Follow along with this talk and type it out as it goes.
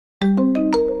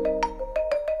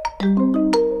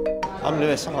I'm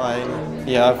Lewis.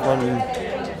 I've won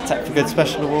Tech4Good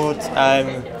Special Awards,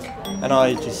 and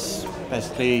I just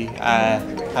basically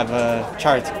have a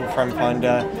charity called Friend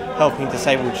Finder, helping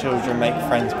disabled children make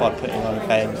friends by putting on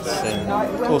events and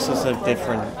all sorts of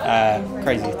different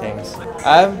crazy things.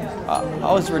 I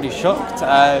was really shocked,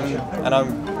 and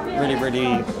I'm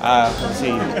really obviously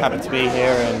happy to be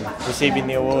here and receiving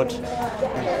the award.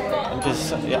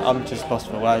 I'm just lost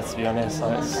for words, to be honest.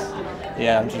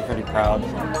 I'm just really proud.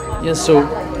 Yes, so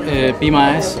Be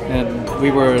My Eyes, we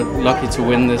were lucky to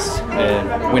win this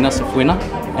Winners of Winner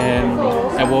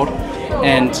award,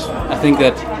 and I think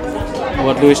that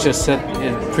what Lewis just said,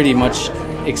 it pretty much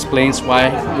explains why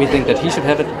we think that he should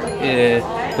have it.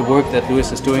 The work that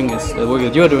Lewis is doing, the work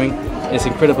that you're doing, is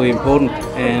incredibly important,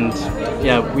 and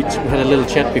yeah, we had a little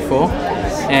chat before,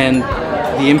 and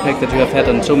the impact that you have had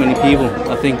on so many people,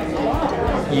 I think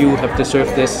you have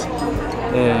deserved this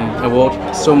award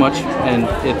so much, and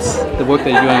it's the work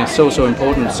that you're doing is so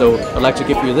important. So I'd like to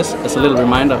give you this as a little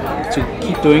reminder to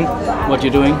keep doing what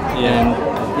you're doing. And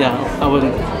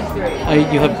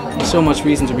you have so much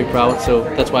reason to be proud, so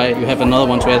that's why you have another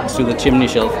one to add to the chimney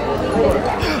shelf.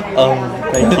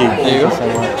 Thank you. Thank you so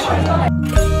much.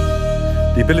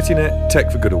 The AbilityNet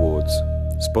Tech4Good Awards,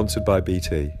 sponsored by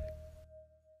BT.